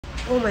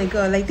Oh my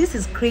God, like this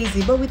is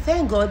crazy. But we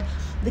thank God,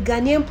 the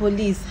Ghanaian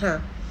police,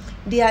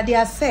 they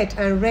are set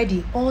and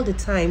ready all the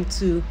time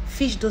to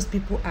fish those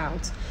people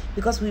out,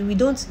 because they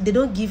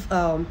don't give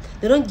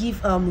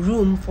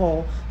room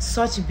for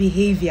such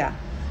behavior.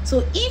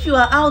 So if you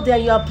are out there,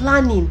 you are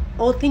planning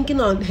or thinking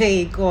on,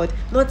 hey God,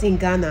 not in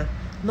Ghana.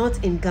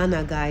 Not in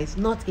Ghana, guys.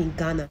 Not in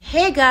Ghana.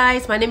 Hey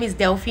guys, my name is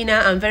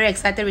Delphina. I'm very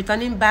excited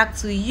returning back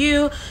to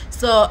you.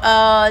 So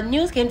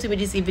news came to me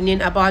this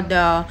evening about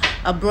the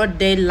broad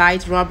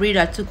daylight robbery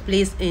that took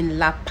place in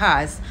La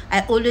Paz.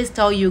 I always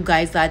tell you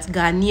guys that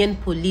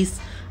Ghanaian police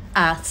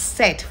are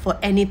set for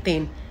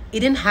anything.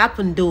 It didn't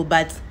happen though,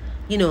 but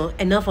you know,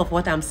 enough of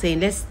what I'm saying.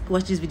 Let's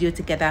watch this video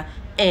together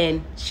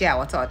and share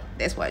our thought.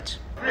 Let's watch.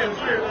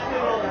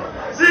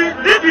 See,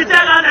 this is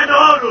China and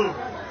all.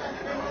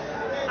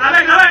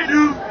 I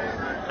do.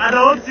 I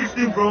don't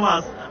 16 Pro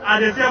Max. I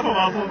dey fear for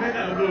my phone. Make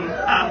I go.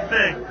 I'm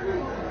beg.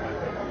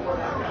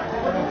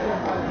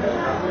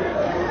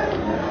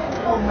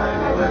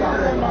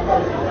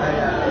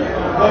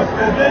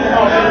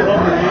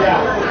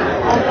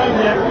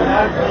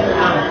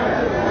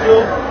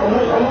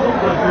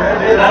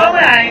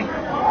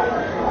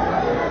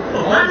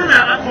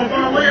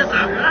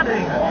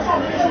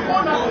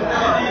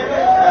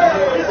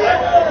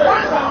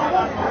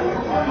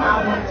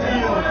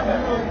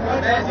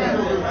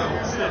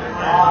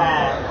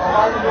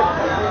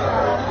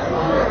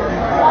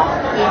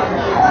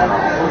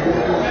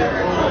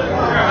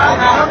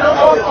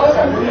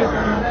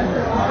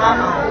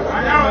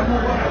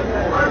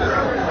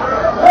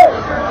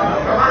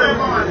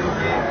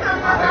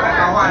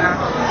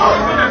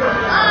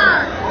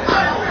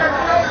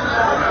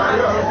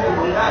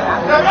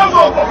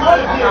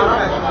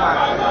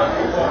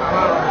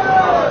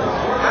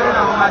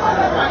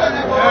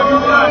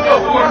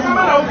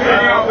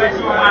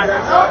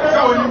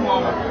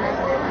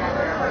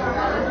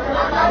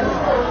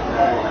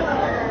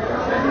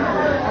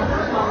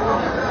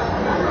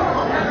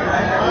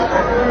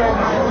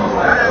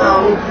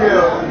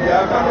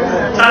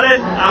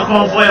 Challenge and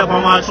convoy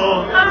for my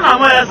show.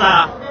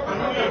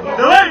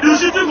 The way you do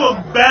shooting go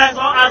best,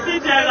 or I see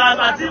tear gas,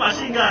 I see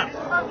machine gun.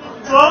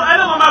 So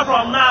any moment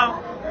from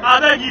now, I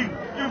beg you,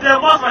 if they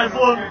bust my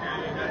phone,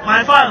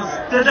 my fans,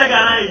 they take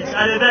an age,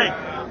 and they beg.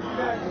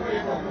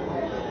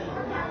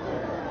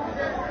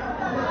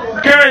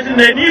 Currently,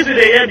 the news they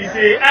hear me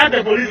say, as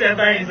the police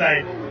enter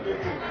inside,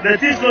 the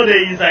thieves know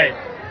they're inside.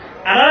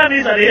 Another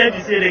news that they hear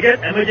me say, they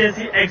get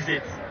emergency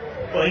exit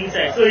for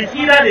inside. So it's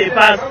either they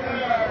pass,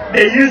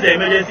 they use the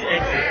emergency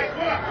exit.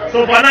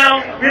 So for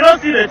now, we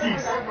don't see the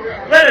thieves.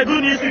 Where the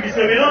good news to be,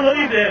 so we don't know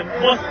if they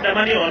bust the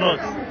money or not.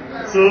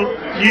 So,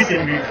 news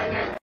in brief.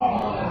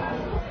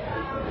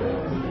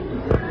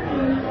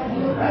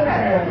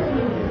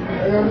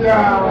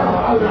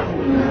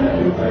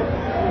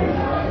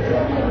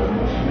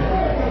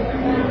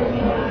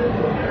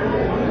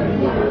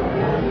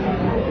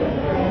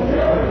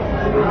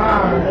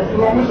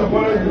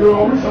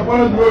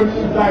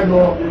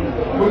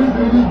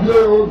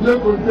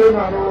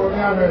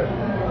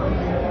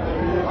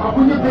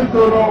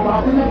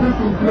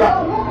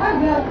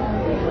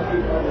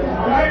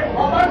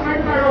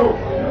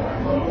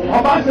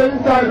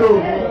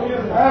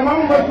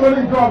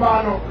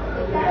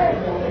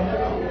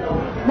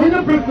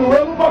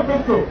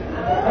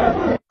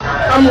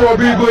 I'm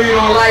robbery going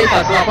on live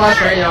at La Paz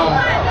right now.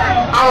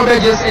 I'm about to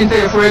just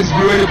enter the forex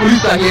bureau and the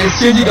police are here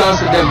exchanging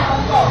guns with them.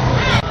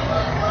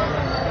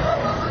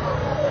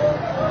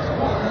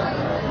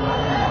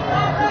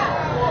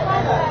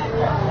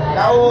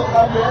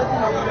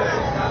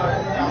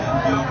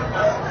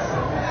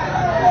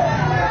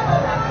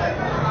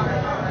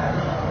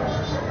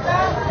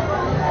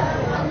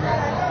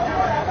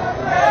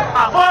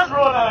 First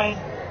row line.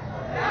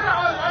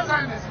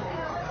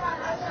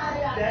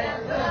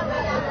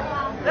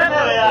 There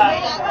we are.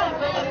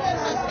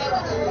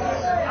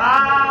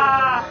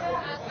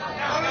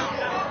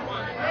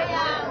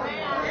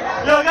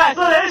 Yo guys,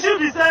 so the issue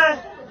be say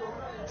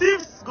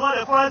thieves go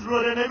the forest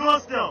road and they go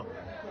still.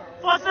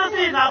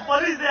 Fortunately, now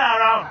police they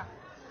around.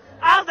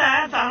 As they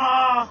enter,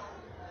 no,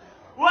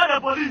 where the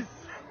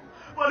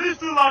police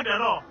too lock the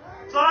door.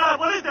 So now the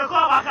police they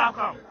call back up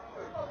come.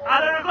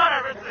 And they record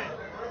everything.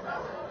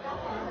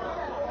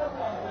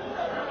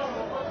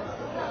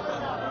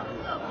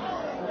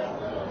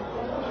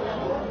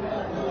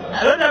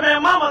 Look at me,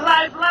 mama,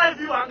 live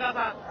you and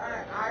Gata.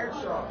 I'm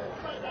sure.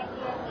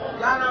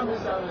 Ghana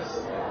service.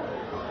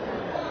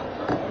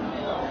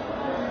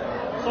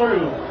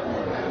 Sorry.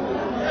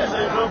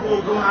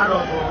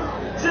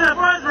 See the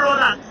first road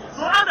that.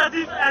 So after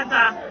this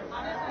enter,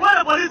 where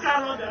the police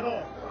can lock the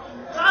door.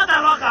 So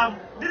after lock them,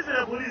 this is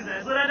the police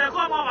there. So then they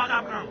come over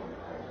back come.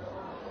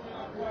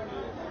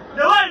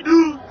 The way you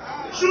do,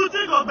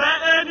 shooting go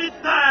back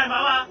anytime,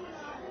 Baba.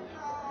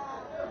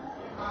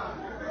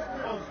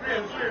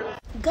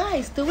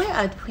 Guys, the way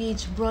at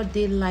which broad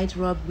daylight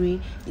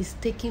robbery is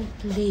taking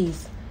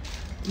place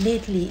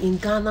lately in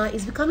Ghana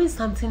is becoming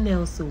something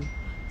else. So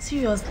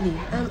seriously,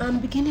 I'm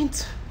beginning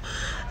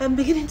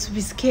to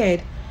be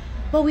scared.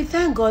 But we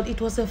thank God it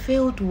was a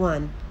failed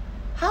one.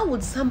 How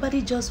would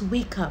somebody just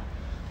wake up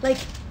like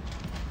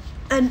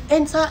and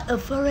enter a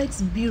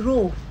forex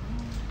bureau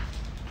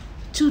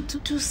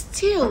to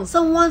steal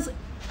someone's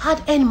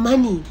hard-earned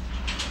money?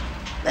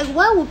 Like,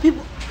 why would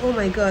people? Oh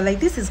my god, like,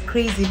 this is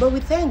crazy. But we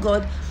thank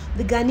God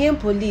the Ghanaian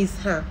police,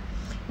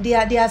 they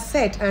are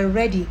set and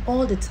ready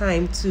all the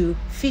time to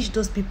fish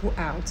those people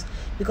out,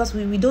 because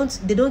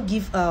they don't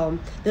give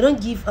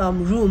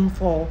room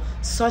for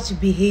such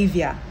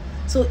behavior.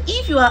 So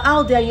if you are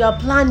out there, you are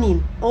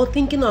planning or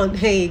thinking on,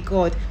 hey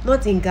God,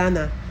 not in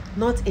Ghana,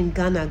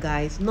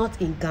 guys,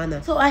 not in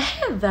Ghana. So I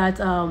heard that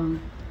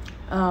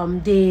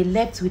they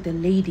left with a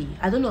lady.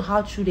 I don't know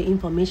how true the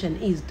information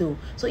is though.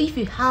 So if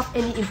you have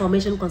any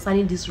information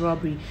concerning this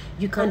robbery,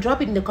 you can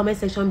drop it in the comment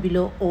section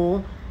below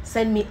or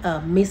send me a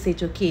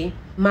message. Okay,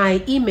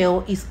 my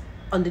email is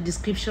on the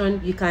description.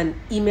 You can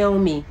email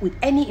me with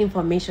any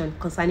information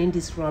concerning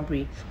this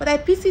robbery. But I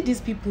pity these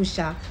people,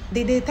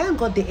 they thank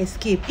God they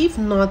escaped. If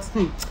not,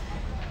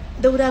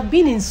 they would have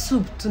been in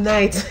soup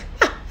tonight.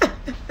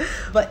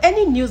 But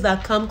any news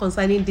that come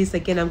concerning this,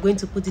 again, I'm going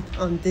to put it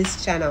on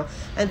this channel.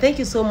 And thank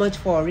you so much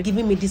for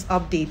giving me these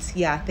updates.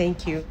 Yeah,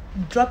 thank you.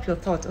 Drop your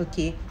thoughts.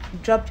 Okay,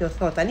 drop your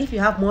thoughts. And if you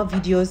have more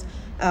videos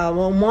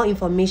or more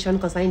information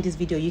concerning this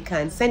video, you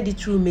can send it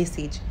through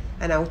message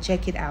and I'll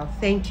check it out.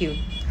 Thank you.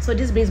 So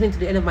this brings me to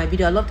the end of my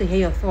video. I'd love to hear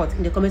your thoughts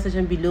in the comment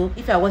section below.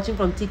 If you are watching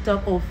from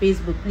TikTok or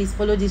Facebook, please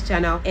follow this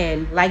channel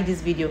and like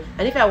this video.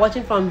 And if you are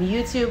watching from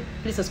YouTube,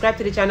 please subscribe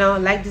to the channel,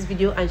 like this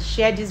video, and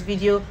share this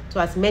video to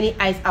as many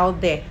eyes out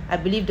there. I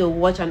believe they'll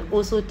watch and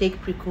also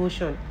take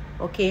precaution.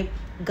 Okay,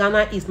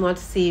 Ghana is not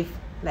safe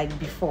like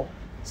before.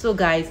 So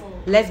guys,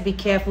 let's be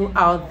careful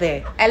out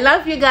there. I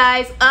love you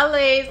guys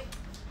always.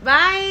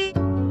 Bye.